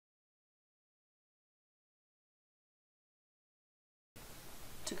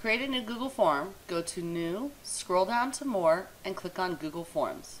To create a new Google form, go to New, scroll down to More, and click on Google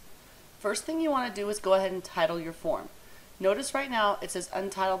Forms. First thing you want to do is go ahead and title your form. Notice right now it says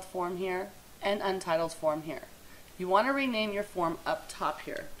Untitled Form here and Untitled Form here. You want to rename your form up top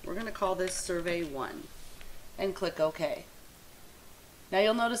here. We're going to call this Survey 1 and click OK. Now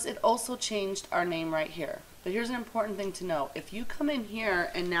you'll notice it also changed our name right here. But here's an important thing to know. If you come in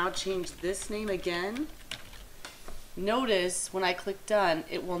here and now change this name again, notice when I click Done,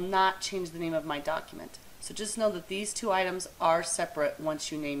 it will not change the name of my document. So just know that these two items are separate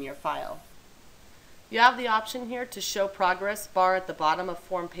once you name your file. You have the option here to show progress bar at the bottom of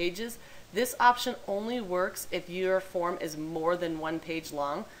form pages. This option only works if your form is more than one page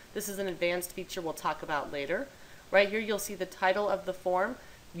long. This is an advanced feature we'll talk about later. Right here you'll see the title of the form.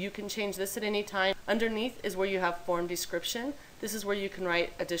 You can change this at any time. Underneath is where you have form description. This is where you can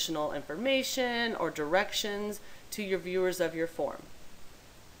write additional information or directions to your viewers of your form.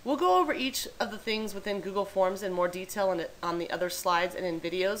 We'll go over each of the things within Google Forms in more detail on the other slides and in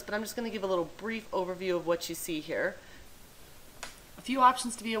videos, but I'm just going to give a little brief overview of what you see here. A few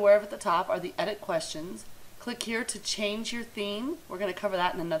options to be aware of at the top are the edit questions. Click here to change your theme. We're going to cover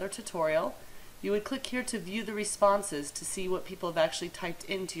that in another tutorial. You would click here to view the responses to see what people have actually typed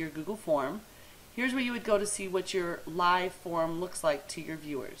into your Google form. Here's where you would go to see what your live form looks like to your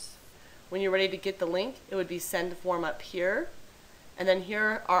viewers. When you're ready to get the link, it would be Send Form up here. And then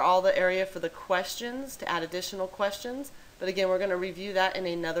here are all the area for the questions to add additional questions. But again, we're going to review that in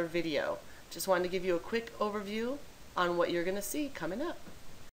another video. Just wanted to give you a quick overview on what you're going to see coming up.